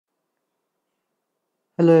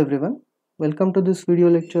Hello everyone, welcome to this video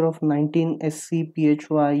lecture of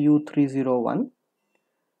 19ScPhyU301.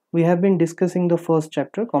 We have been discussing the first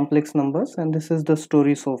chapter, complex numbers, and this is the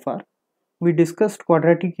story so far. We discussed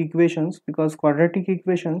quadratic equations because quadratic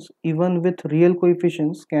equations, even with real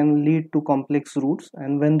coefficients, can lead to complex roots,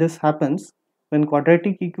 and when this happens, when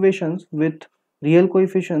quadratic equations with real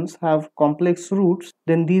coefficients have complex roots,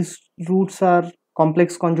 then these roots are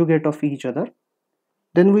complex conjugate of each other.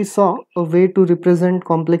 Then we saw a way to represent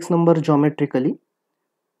complex number geometrically.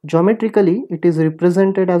 Geometrically, it is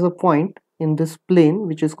represented as a point in this plane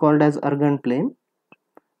which is called as Argand plane.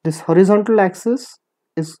 This horizontal axis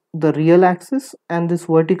is the real axis and this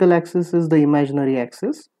vertical axis is the imaginary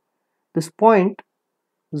axis. This point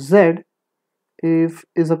z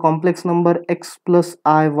is a complex number x plus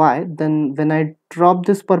iy, then when I drop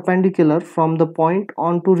this perpendicular from the point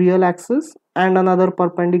onto real axis and another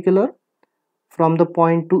perpendicular from the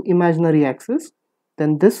point to imaginary axis,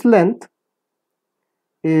 then this length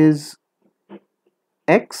is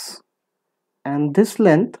x and this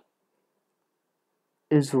length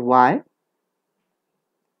is y.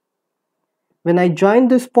 When I join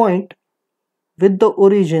this point with the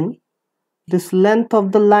origin, this length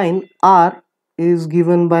of the line r is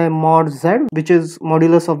given by mod z, which is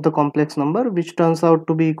modulus of the complex number, which turns out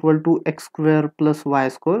to be equal to x square plus y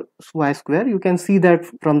square. You can see that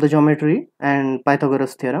from the geometry and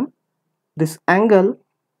Pythagoras theorem. This angle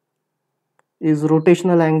is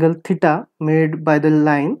rotational angle theta made by the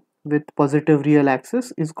line with positive real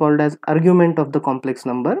axis is called as argument of the complex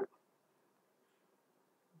number,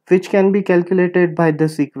 which can be calculated by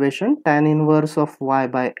this equation, tan inverse of y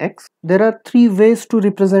by x. There are three ways to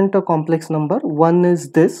represent a complex number. One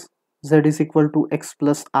is this, z is equal to x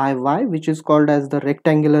plus iy, which is called as the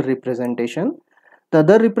rectangular representation. The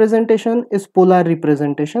other representation is polar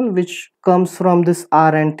representation, which comes from this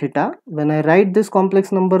r and theta. When I write this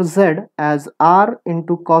complex number z as r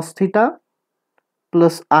into cos theta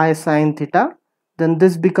plus I sin theta, then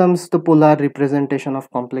this becomes the polar representation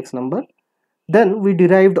of complex number. Then we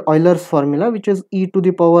derived Euler's formula, which is e to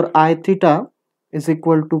the power I theta is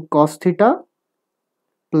equal to cos theta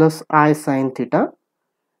plus I sin theta.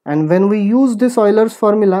 And when we use this Euler's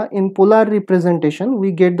formula in polar representation,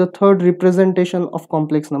 we get the third representation of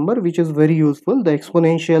complex number, which is very useful, the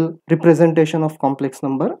exponential representation of complex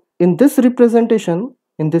number. In this representation,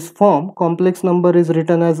 in this form, complex number is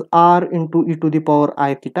written as r into e to the power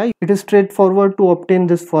I theta. It is straightforward to obtain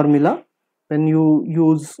this formula when you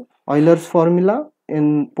use Euler's formula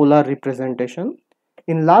in polar representation.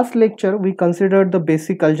 In last lecture, we considered the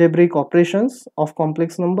basic algebraic operations of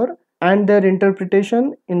complex number and their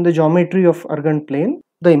interpretation in the geometry of Argand plane.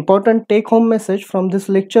 The important take-home message from this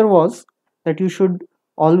lecture was that you should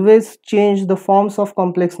always change the forms of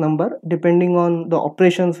complex number depending on the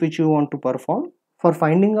operations which you want to perform. For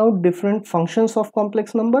finding out different functions of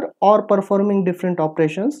complex number or performing different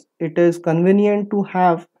operations, it is convenient to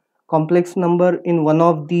have complex number in one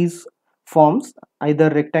of these forms, either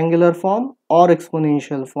rectangular form or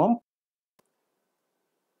exponential form.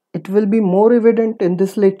 It will be more evident in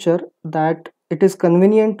this lecture that it is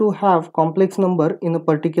convenient to have complex number in a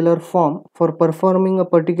particular form for performing a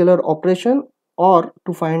particular operation or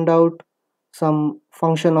to find out some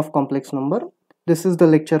function of complex number. This is the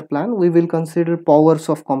lecture plan. We will consider powers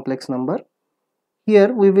of complex number.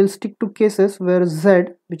 Here we will stick to cases where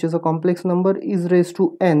z, which is a complex number, is raised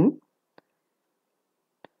to n,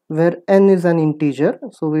 where n is an integer.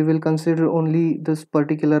 So we will consider only this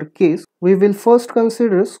particular case. We will first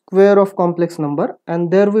consider square of complex number,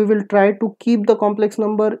 and there we will try to keep the complex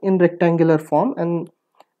number in rectangular form, and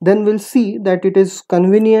then we'll see that it is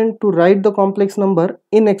convenient to write the complex number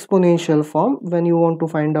in exponential form when you want to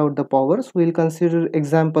find out the powers. We'll consider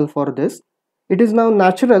example for this. It is now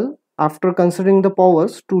natural, after considering the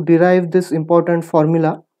powers, to derive this important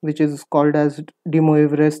formula, which is called as de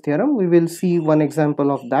Moivre's theorem. We will see one example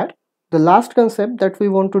of that. The last concept that we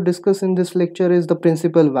want to discuss in this lecture is the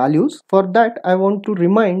principal values. For that, I want to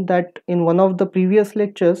remind that in one of the previous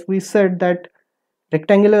lectures, we said that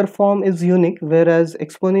rectangular form is unique, whereas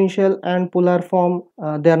exponential and polar form,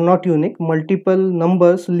 they are not unique. Multiple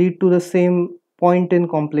numbers lead to the same point in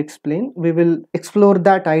complex plane. We will explore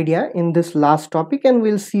that idea in this last topic and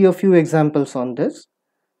we'll see a few examples on this.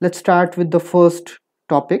 Let's start with the first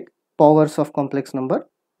topic, powers of complex number.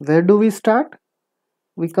 Where do we start?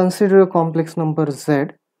 We consider a complex number z,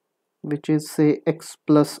 which is say x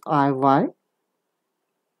plus iy.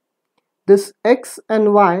 This x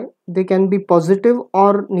and y, they can be positive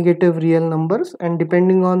or negative real numbers, and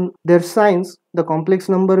depending on their signs, the complex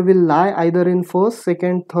number will lie either in first,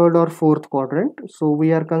 second, third or fourth quadrant. So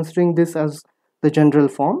we are considering this as the general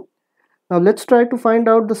form. Now let's try to find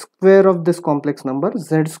out the square of this complex number,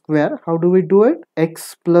 z square. How do we do it?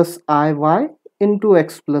 X plus iy into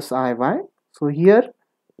x plus iy. So here,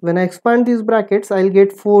 when I expand these brackets, I'll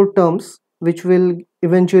get 4 terms which will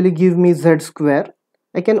eventually give me z square.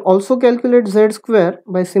 I can also calculate z square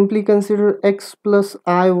by simply consider x plus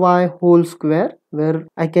iy whole square, where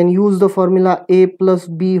I can use the formula a plus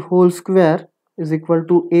b whole square is equal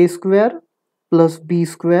to a square plus b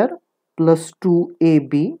square plus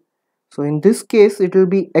 2ab. So in this case it will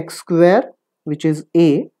be x square, which is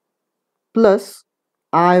a, plus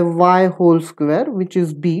iy whole square, which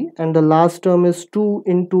is b, and the last term is 2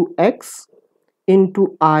 into x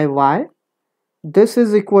into iy. This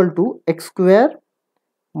is equal to x square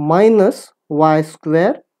minus y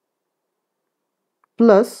square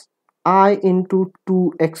plus I into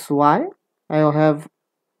 2xy. I have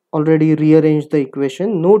already rearranged the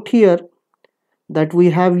equation. Note here that we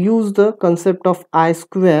have used the concept of I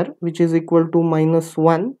square, which is equal to minus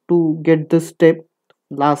 1, to get this step,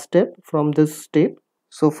 last step from this step.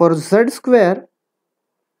 So for z square,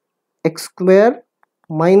 x square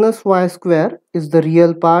minus y square is the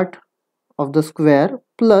real part of the square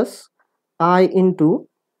plus I into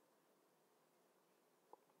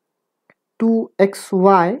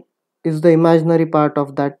 2xy is the imaginary part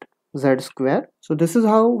of that z square. So this is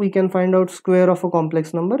how we can find out square of a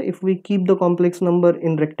complex number if we keep the complex number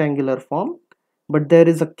in rectangular form. But there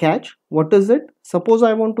is a catch. What is it? Suppose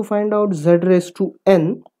I want to find out z raised to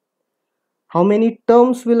n. How many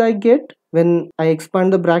terms will I get when I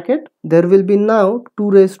expand the bracket? There will be now 2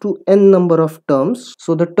 raised to n number of terms.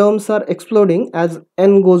 So the terms are exploding as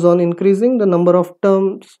n goes on increasing. The number of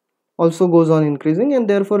terms also goes on increasing, and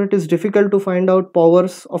therefore it is difficult to find out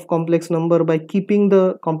powers of complex number by keeping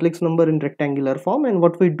the complex number in rectangular form. And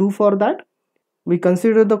what we do for that? We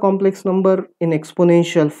consider the complex number in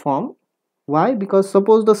exponential form. Why? Because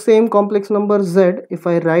suppose the same complex number z, if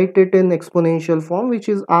I write it in exponential form, which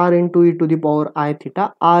is r into e to the power I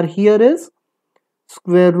theta, r here is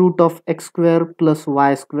square root of x square plus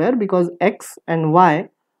y square, because x and y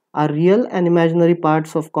are real and imaginary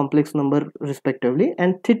parts of complex number respectively,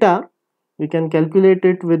 and theta we can calculate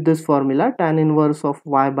it with this formula, tan inverse of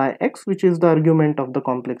y by x, which is the argument of the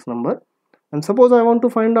complex number. And suppose I want to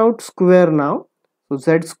find out square now. So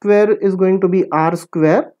z square is going to be r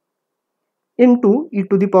square into e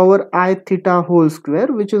to the power I theta whole square,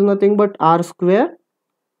 which is nothing but r square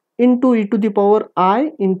into e to the power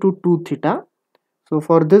I into 2 theta. So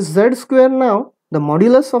for this z square now, the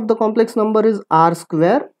modulus of the complex number is r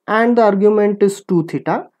square and the argument is 2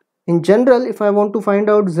 theta. In general, if I want to find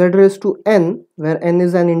out z raised to n, where n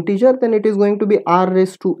is an integer, then it is going to be r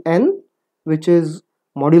raised to n, which is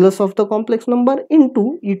modulus of the complex number,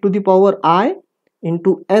 into e to the power I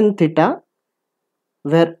into n theta,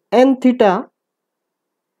 where n theta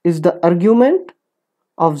is the argument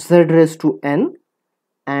of z raised to n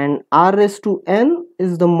and r raised to n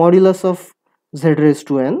is the modulus of z raised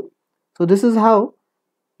to n. So this is how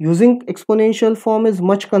using exponential form is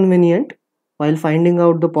much convenient while finding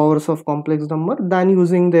out the powers of complex number than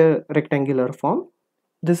using the rectangular form.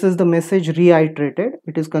 This is the message reiterated.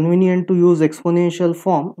 It is convenient to use exponential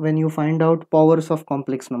form when you find out powers of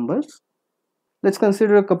complex numbers. Let's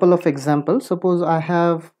consider a couple of examples. Suppose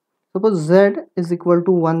z is equal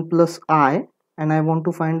to 1 plus I and I want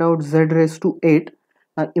to find out z raised to 8.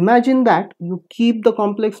 Now imagine that you keep the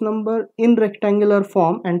complex number in rectangular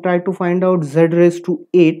form and try to find out z raised to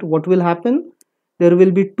 8. What will happen? There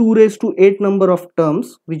will be 2 raised to 8 number of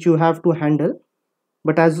terms which you have to handle.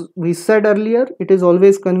 But as we said earlier, it is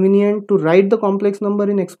always convenient to write the complex number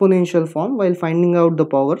in exponential form while finding out the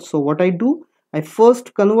power. So what I do, I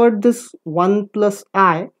first convert this 1 plus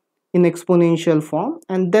I in exponential form,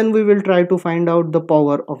 and then we will try to find out the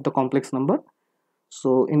power of the complex number.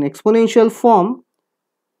 So in exponential form,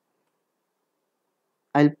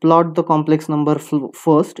 I'll plot the complex number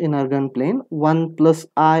first in Argand plane. 1 plus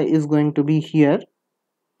I is going to be here,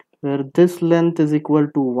 where this length is equal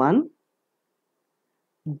to 1.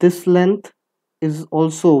 This length is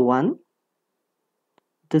also 1.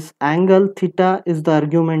 This angle theta is the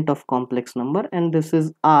argument of complex number, and this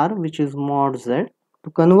is r, which is mod z. To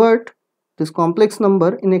convert this complex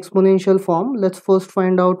number in exponential form, let's first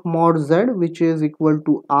find out mod z, which is equal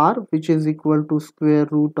to r, which is equal to square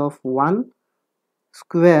root of 1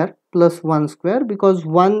 square plus 1 square, because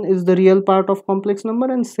 1 is the real part of complex number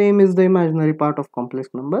and same is the imaginary part of complex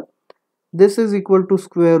number. This is equal to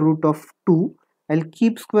square root of 2. I'll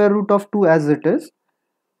keep square root of 2 as it is.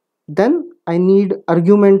 Then I need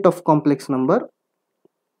argument of complex number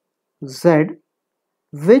z,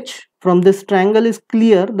 which from this triangle is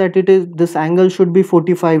clear that this angle should be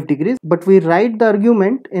 45 degrees, but we write the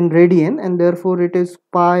argument in radian and therefore it is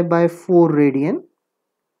pi by 4 radian.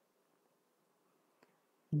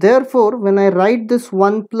 Therefore, when I write this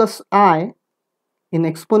 1 plus I in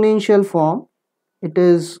exponential form, it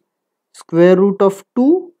is square root of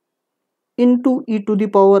 2 into e to the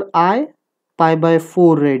power I pi by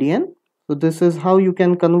 4 radian. So this is how you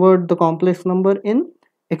can convert the complex number in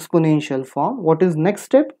exponential form. What is next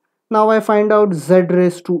step? Now I find out z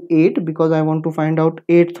raised to 8 because I want to find out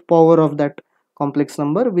 8th power of that complex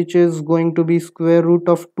number, which is going to be square root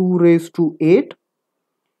of 2 raised to 8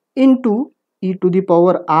 into e to the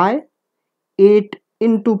power I 8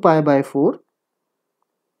 into pi by 4.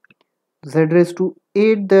 Z raised to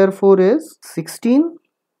 8 therefore is 16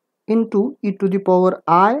 into e to the power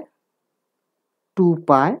I 2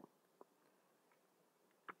 pi.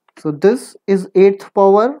 So this is 8th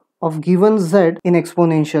power of given z in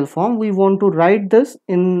exponential form. We want to write this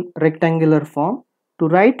in rectangular form. To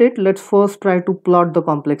write it, let's first try to plot the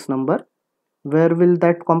complex number. Where will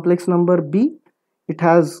that complex number be? It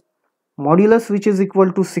has modulus which is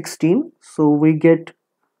equal to 16. So we get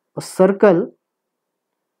a circle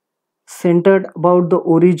centered about the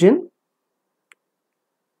origin,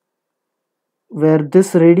 where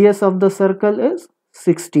this radius of the circle is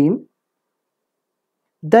 16.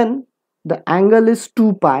 Then the angle is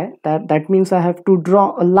 2 pi. That means I have to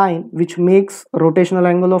draw a line which makes a rotational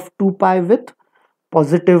angle of 2 pi with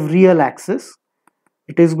positive real axis.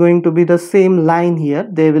 It is going to be the same line here.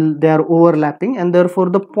 They are overlapping, and therefore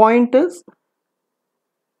the point is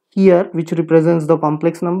here, which represents the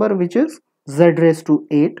complex number, which is z raised to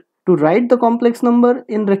 8. To write the complex number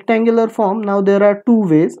in rectangular form, now there are two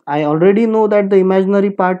ways. I already know that the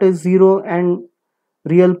imaginary part is 0 and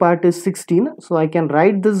real part is 16. So I can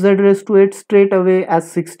write this z raised to 8 straight away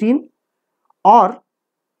as 16, or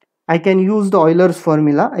I can use the Euler's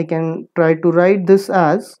formula. I can try to write this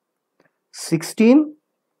as 16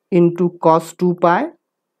 into cos 2 pi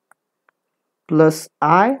plus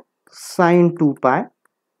I sin 2 pi,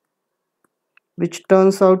 which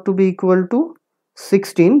turns out to be equal to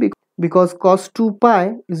 16 because cos 2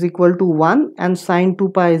 pi is equal to 1 and sin 2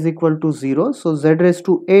 pi is equal to 0. So z raised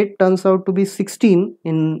to 8 turns out to be 16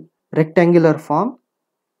 in rectangular form.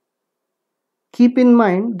 Keep in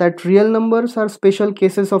mind that real numbers are special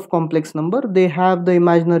cases of complex number. They have the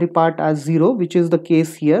imaginary part as 0, which is the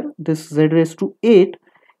case here. This z raised to 8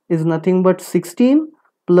 is nothing but 16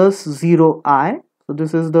 plus 0i. So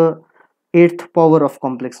this is the 8th power of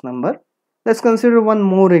complex number. Let's consider one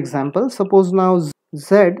more example. Suppose now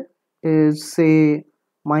z is say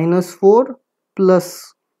minus 4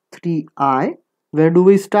 plus 3i. Where do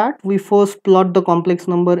we start? We first plot the complex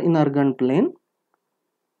number in Argand plane.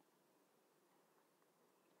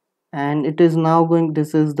 And it is now going,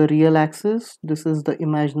 this is the real axis, this is the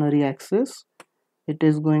imaginary axis. It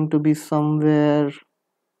is going to be somewhere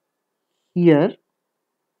here,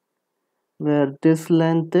 where this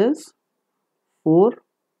length is 4,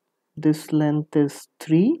 this length is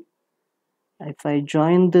 3. If I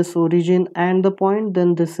join this origin and the point,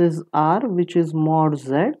 then this is r, which is mod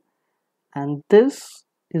z, and this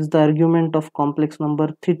is the argument of complex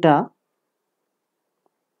number theta.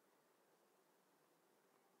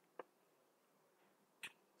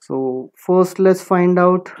 So first let's find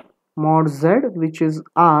out mod z, which is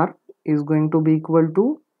r, is going to be equal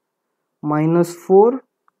to minus 4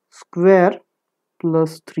 square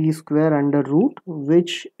plus 3 square under root,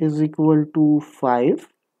 which is equal to 5.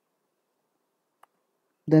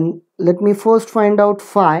 Then let me first find out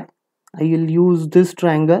phi. I will use this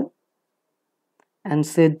triangle and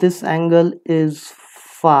say this angle is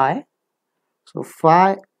phi. So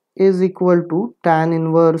phi is equal to tan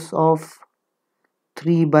inverse of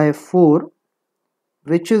 3 by 4,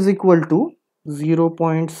 which is equal to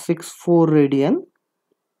 0.64 radian.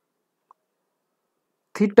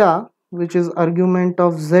 Theta, which is argument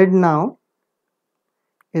of z now,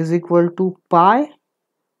 is equal to pi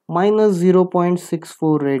minus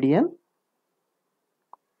 0.64 radian,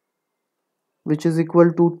 which is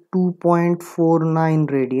equal to 2.49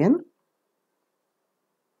 radian.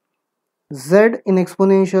 Z in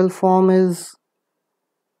exponential form is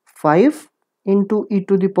 5 into e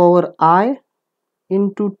to the power I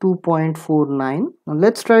into 2.49. Now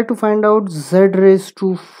let's try to find out z raised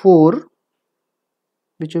to 4,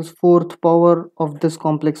 which is 4th power of this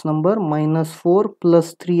complex number, minus 4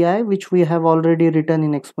 plus 3i, which we have already written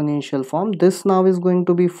in exponential form. This now is going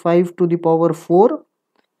to be 5 to the power 4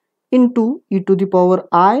 into e to the power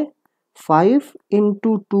I 5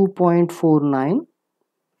 into 2.49.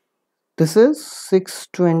 This is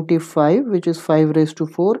 625, which is 5 raised to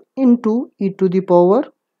 4 into e to the power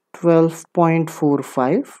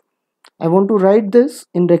 12.45. I want to write this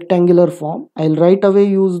in rectangular form. I'll right away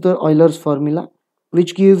use the Euler's formula,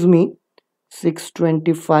 which gives me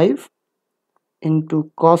 625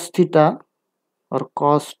 into cos theta or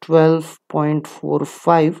cos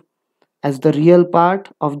 12.45 as the real part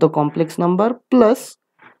of the complex number plus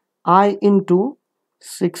I into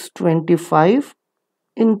 625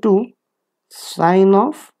 into sine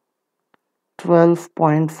of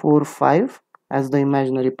 12.45 as the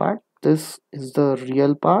imaginary part. This is the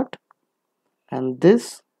real part and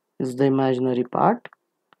this is the imaginary part,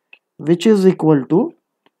 which is equal to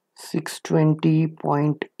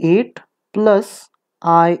 620.8 plus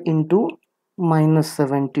I into minus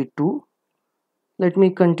 72. Let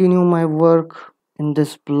me continue my work in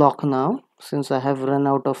this block now, since I have run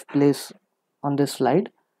out of place on this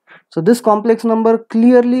slide. So this complex number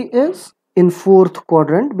clearly is in fourth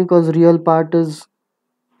quadrant because real part is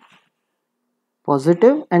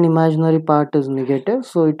positive and imaginary part is negative.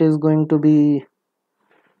 So it is going to be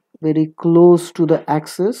very close to the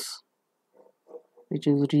axis, which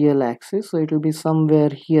is real axis. So it will be somewhere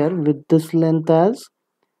here with this length as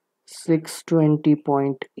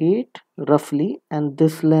 620.8 roughly and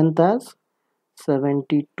this length as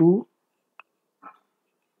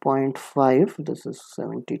 72.5. This is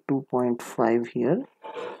 72.5 here.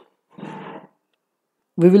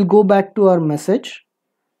 We will go back to our message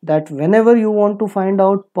that whenever you want to find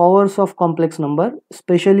out powers of complex number,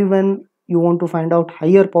 especially when you want to find out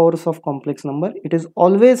higher powers of complex number, it is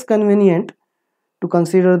always convenient to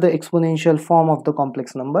consider the exponential form of the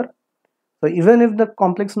complex number. So even if the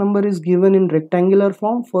complex number is given in rectangular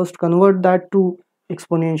form, first convert that to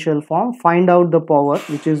exponential form, find out the power,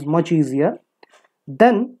 which is much easier.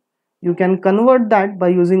 Then you can convert that by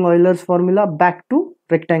using Euler's formula back to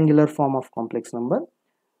rectangular form of complex number.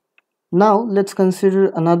 Now let's consider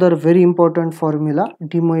another very important formula,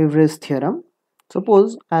 de Moivre's theorem.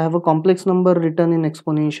 Suppose I have a complex number written in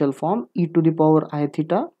exponential form, e to the power I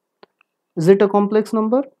theta. Is it a complex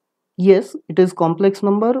number? Yes, it is complex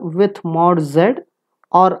number with mod z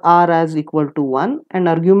or r as equal to 1 and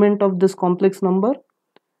argument of this complex number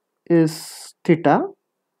is theta.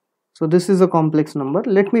 So this is a complex number.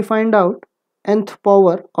 Let me find out nth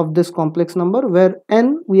power of this complex number where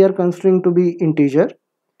n we are considering to be integer.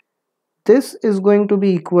 This is going to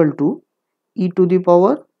be equal to e to the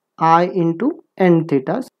power I into n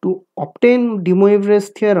theta. To obtain de Moivre's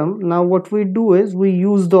theorem, now what we do is we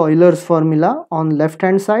use the Euler's formula on left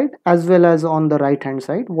hand side as well as on the right hand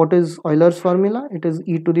side. What is Euler's formula? It is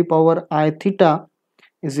e to the power I theta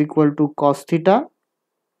is equal to cos theta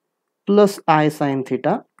plus I sin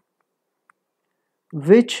theta,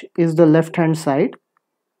 which is the left hand side.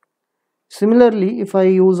 Similarly, if I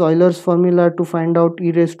use Euler's formula to find out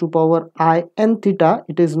e raised to power I n theta,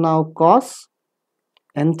 it is now cos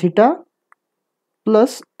n theta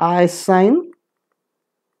plus I sin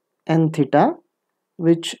n theta,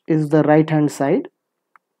 which is the right hand side.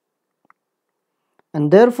 And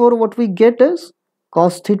therefore what we get is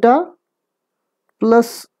cos theta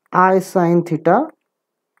plus I sin theta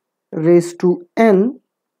raised to n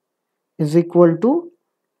is equal to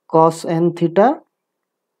cos n theta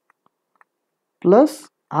plus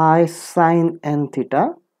I sin n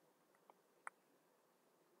theta.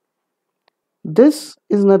 This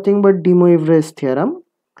is nothing but de Moivre's theorem.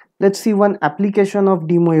 Let's see one application of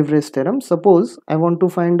de Moivre's theorem. Suppose I want to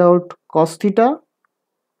find out cos theta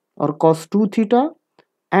or cos 2 theta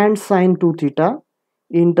and sin 2 theta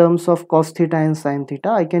in terms of cos theta and sin theta.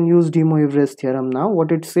 I can use de Moivre's theorem now.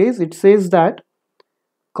 What it says that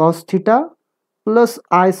cos theta plus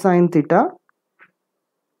I sin theta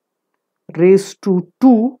raised to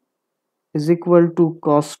 2 is equal to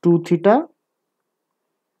cos 2 theta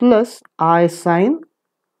plus I sin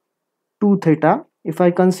 2 theta. If I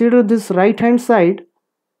consider this right hand side,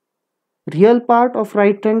 real part of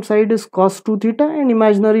right hand side is cos 2 theta and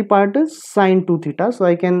imaginary part is sin 2 theta. So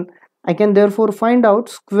I can therefore find out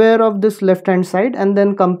square of this left hand side and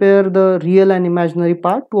then compare the real and imaginary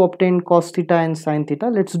part to obtain cos theta and sin theta.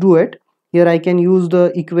 Let's do it. Here I can use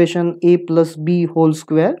the equation a plus b whole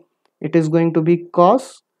square. It is going to be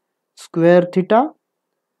cos square theta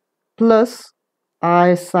plus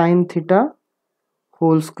I sin theta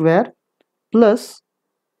whole square plus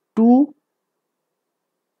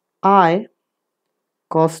 2I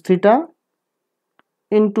cos theta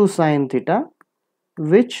into sin theta,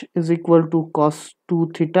 which is equal to cos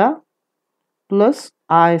 2 theta plus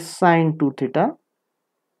I sin 2 theta.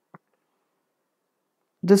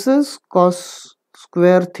 This is cos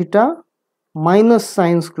square theta minus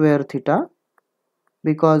sin square theta.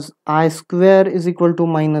 because I square is equal to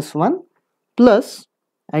minus 1 plus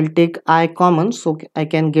I'll take I common, so I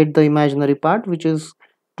can get the imaginary part, which is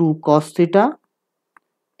 2 cos theta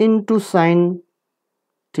into sin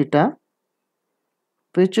theta,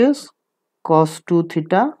 which is cos 2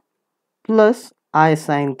 theta plus I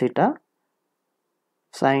sin theta,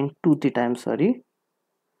 sin 2 theta, I'm sorry.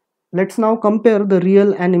 Let's now compare the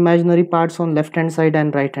real and imaginary parts on left hand side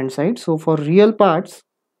and right hand side. So for real parts,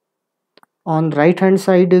 on right hand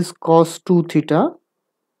side is cos 2 theta,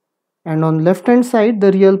 and on left hand side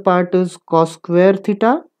the real part is cos square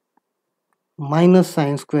theta minus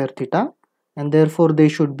sin square theta, and therefore they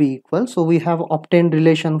should be equal. So we have obtained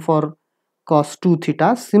relation for cos 2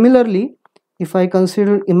 theta. Similarly, if I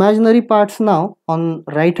consider imaginary parts now, on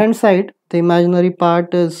right hand side the imaginary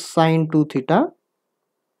part is sin 2 theta,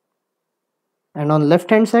 and on left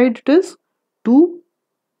hand side it is 2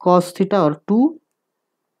 cos theta or 2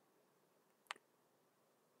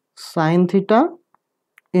 sin theta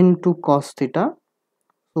into cos theta.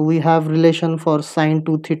 So we have relation for sin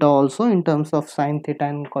 2 theta also in terms of sin theta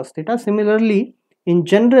and cos theta. Similarly, in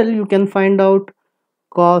general you can find out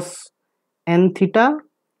cos n theta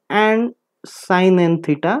and sin n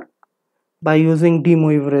theta by using de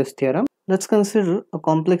Moivre's theorem. Let's consider a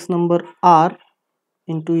complex number r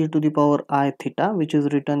into e to the power I theta, which is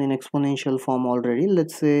written in exponential form already.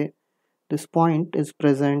 Let's say this point is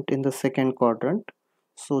present in the second quadrant,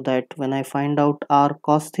 so that when I find out r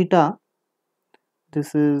cos theta,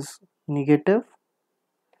 this is negative,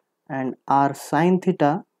 and r sin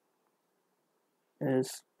theta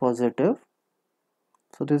is positive.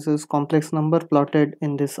 So this is complex number plotted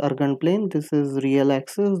in this Argand plane. This is real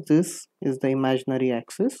axis, this is the imaginary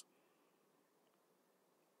axis.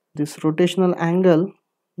 This rotational angle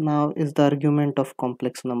now is the argument of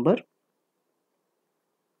complex number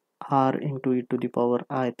r into e to the power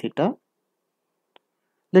I theta.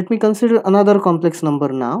 Let me consider another complex number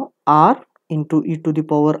now, r into e to the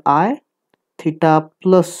power I theta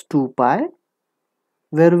plus 2 pi.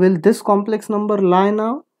 Where will this complex number lie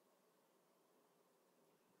now?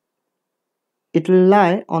 It will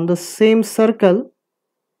lie on the same circle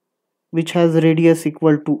which has radius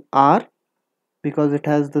equal to r, because it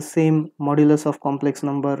has the same modulus of complex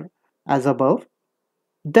number as above.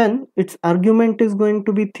 Then its argument is going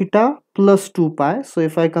to be theta plus 2 pi. So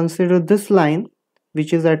if I consider this line,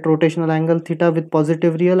 which is at rotational angle theta with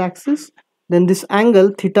positive real axis, then this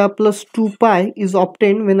angle theta plus 2 pi is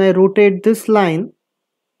obtained when I rotate this line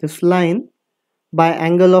by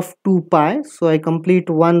angle of 2 pi. So I complete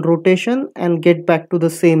one rotation and get back to the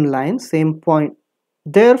same line, same point.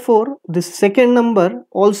 Therefore this second number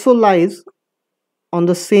also lies on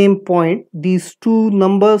the same point. These two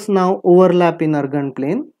numbers now overlap in Argand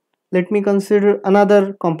plane. Let me consider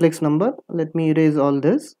another complex number. Let me erase all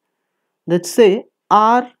this. Let's say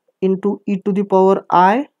r into e to the power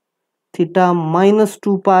I theta minus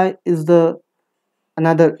 2 pi is the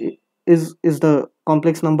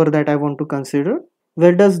complex number that I want to consider.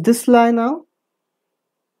 Where does this lie now?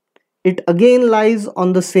 It again lies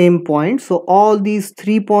on the same point. So all these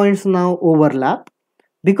 3 points now overlap,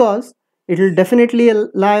 because it will definitely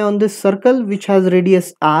lie on this circle which has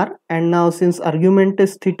radius r, and now since argument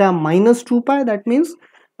is theta minus 2 pi, that means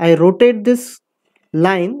I rotate this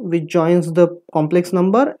line which joins the complex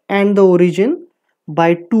number and the origin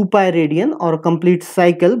by 2 pi radian or complete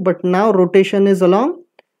cycle, but now rotation is along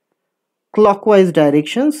clockwise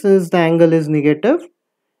direction since the angle is negative,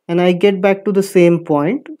 and I get back to the same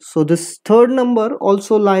point. So this third number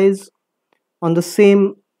also lies on the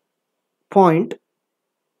same point.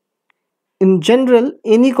 In general,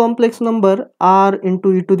 any complex number r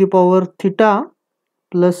into e to the power theta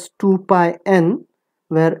plus 2 pi n,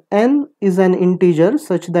 where n is an integer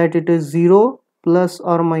such that it is 0 plus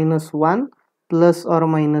or minus 1 plus or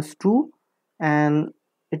minus 2, and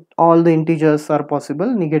all the integers are possible,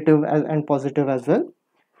 negative and positive as well.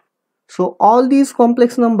 So all these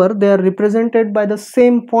complex number, they are represented by the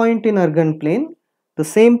same point in Argand plane, the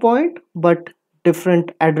same point but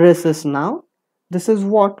different addresses now. This is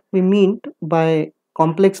what we mean by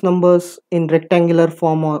complex numbers in rectangular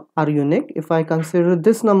form are unique. If I consider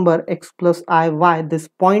this number x plus iy, this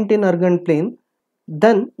point in Argand plane,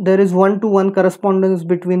 then there is one-to-one correspondence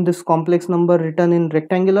between this complex number written in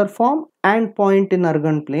rectangular form and point in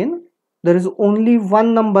Argand plane. There is only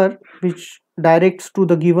one number which directs to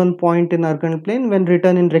the given point in Argand plane when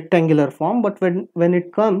written in rectangular form, but when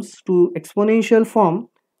it comes to exponential form,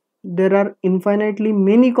 there are infinitely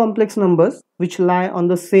many complex numbers which lie on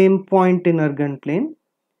the same point in Argand plane.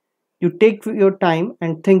 You take your time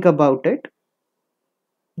and think about it.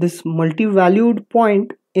 This multi-valued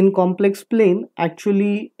point in complex plane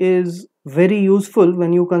actually is very useful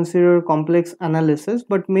when you consider complex analysis,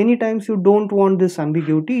 but many times you don't want this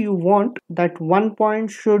ambiguity. You want that one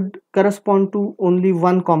point should correspond to only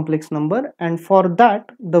one complex number, and for that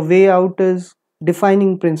the way out is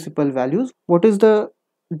defining principal values. What is the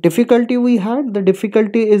difficulty we had? The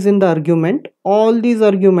difficulty is in the argument. All these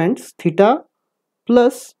arguments, theta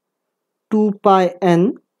plus 2 pi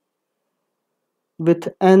n with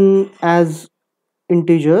n as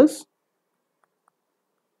integers,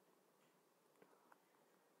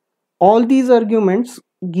 all these arguments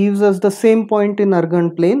gives us the same point in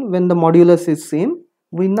Argand plane when the modulus is same.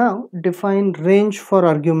 We now define range for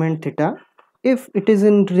argument theta. If it is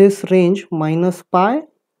in this range minus pi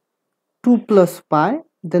to plus pi,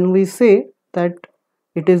 then we say that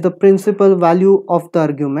it is the principal value of the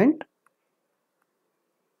argument.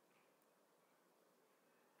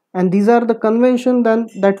 And these are the convention then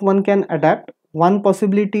that one can adapt. One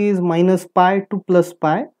possibility is minus pi to plus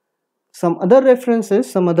pi. Some other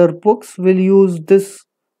references, some other books will use this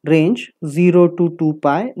range 0 to 2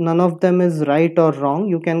 pi. None of them is right or wrong.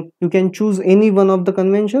 You can choose any one of the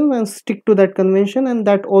conventions and stick to that convention, and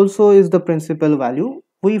that also is the principal value.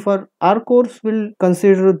 We for our course will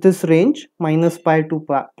consider this range minus pi to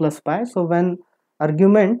pi plus pi. So when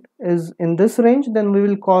argument is in this range, then we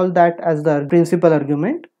will call that as the principal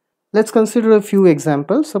argument. Let's consider a few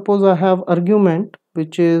examples. Suppose I have argument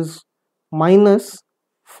which is minus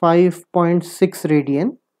 5.6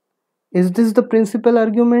 radian. Is this the principal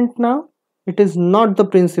argument now? It is not the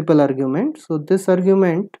principal argument. So this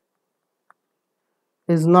argument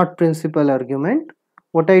is not principal argument.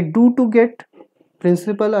 What I do to get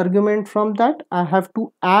principal argument from that, I have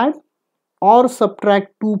to add or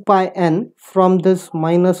subtract 2 pi n from this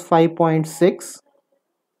minus 5.6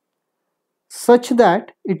 such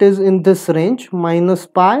that it is in this range minus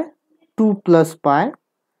pi to plus pi.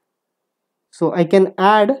 So I can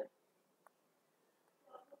add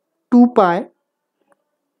 2 pi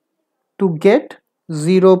to get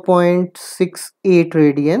 0.68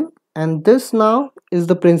 radian, and this now is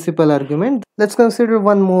the principal argument. Let's consider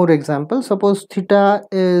one more example. Suppose theta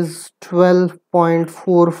is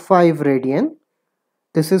 12.45 radian.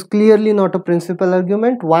 This is clearly not a principal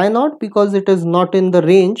argument. Why not? Because it is not in the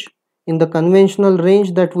range, in the conventional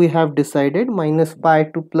range that we have decided, minus pi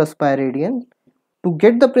to plus pi radian. To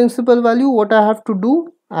get the principal value, what I have to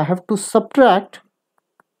do? I have to subtract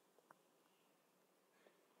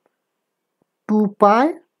 2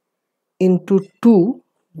 pi into 2,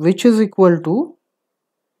 which is equal to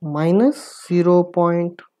minus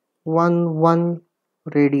 0.11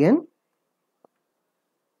 radian.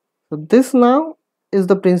 So this now is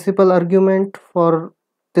the principal argument for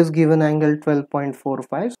this given angle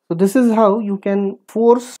 12.45. So this is how you can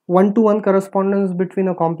force one-to-one correspondence between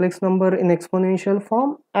a complex number in exponential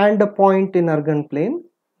form and a point in Argand plane.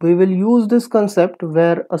 We will use this concept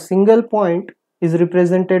where a single point is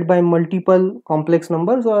represented by multiple complex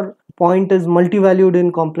numbers, or point is multi-valued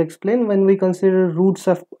in complex plane when we consider roots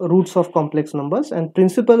of complex numbers, and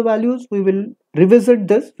principal values we will revisit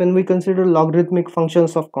this when we consider logarithmic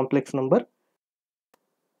functions of complex number.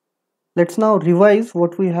 Let's now revise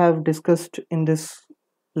what we have discussed in this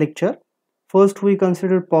lecture. First, we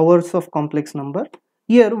consider powers of complex number.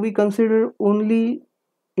 Here we consider only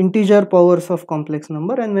integer powers of complex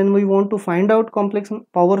number, and when we want to find out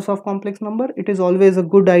powers of complex number, it is always a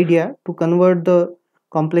good idea to convert the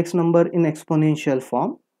complex number in exponential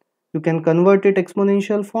form. You can convert it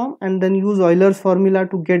exponential form and then use Euler's formula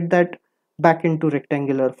to get that back into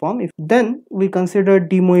rectangular form. Then we consider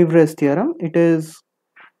de Moivre's theorem. It is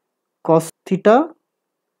cos theta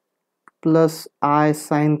plus I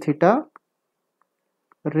sin theta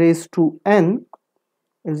raised to n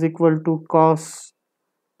is equal to cos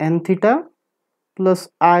n theta plus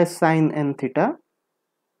I sin n theta.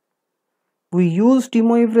 We use de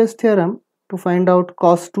Moivre's theorem to find out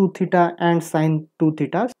cos 2 theta and sin 2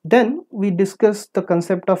 theta. Then we discuss the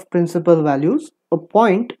concept of principal values. A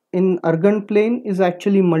point in Argand plane is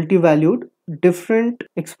actually multi-valued. Different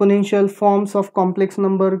exponential forms of complex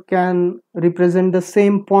number can represent the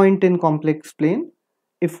same point in complex plane.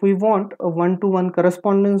 If we want a one-to-one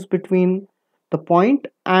correspondence between the point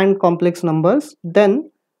and complex numbers,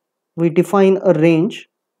 then we define a range.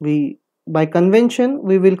 By convention,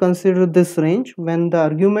 we will consider this range. When the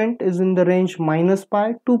argument is in the range minus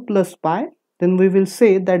pi to plus pi, then we will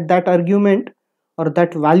say that that argument or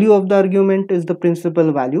that value of the argument is the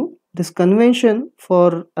principal value. This convention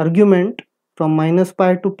for argument from minus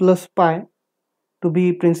pi to plus pi to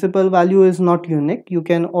be principal value is not unique. You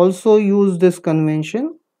can also use this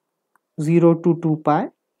convention 0 to 2 pi.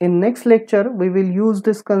 In next lecture, we will use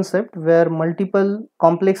this concept where multiple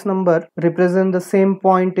complex number represent the same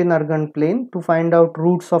point in Argand plane to find out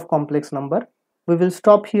roots of complex number. We will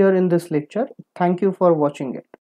stop here in this lecture. Thank you for watching it.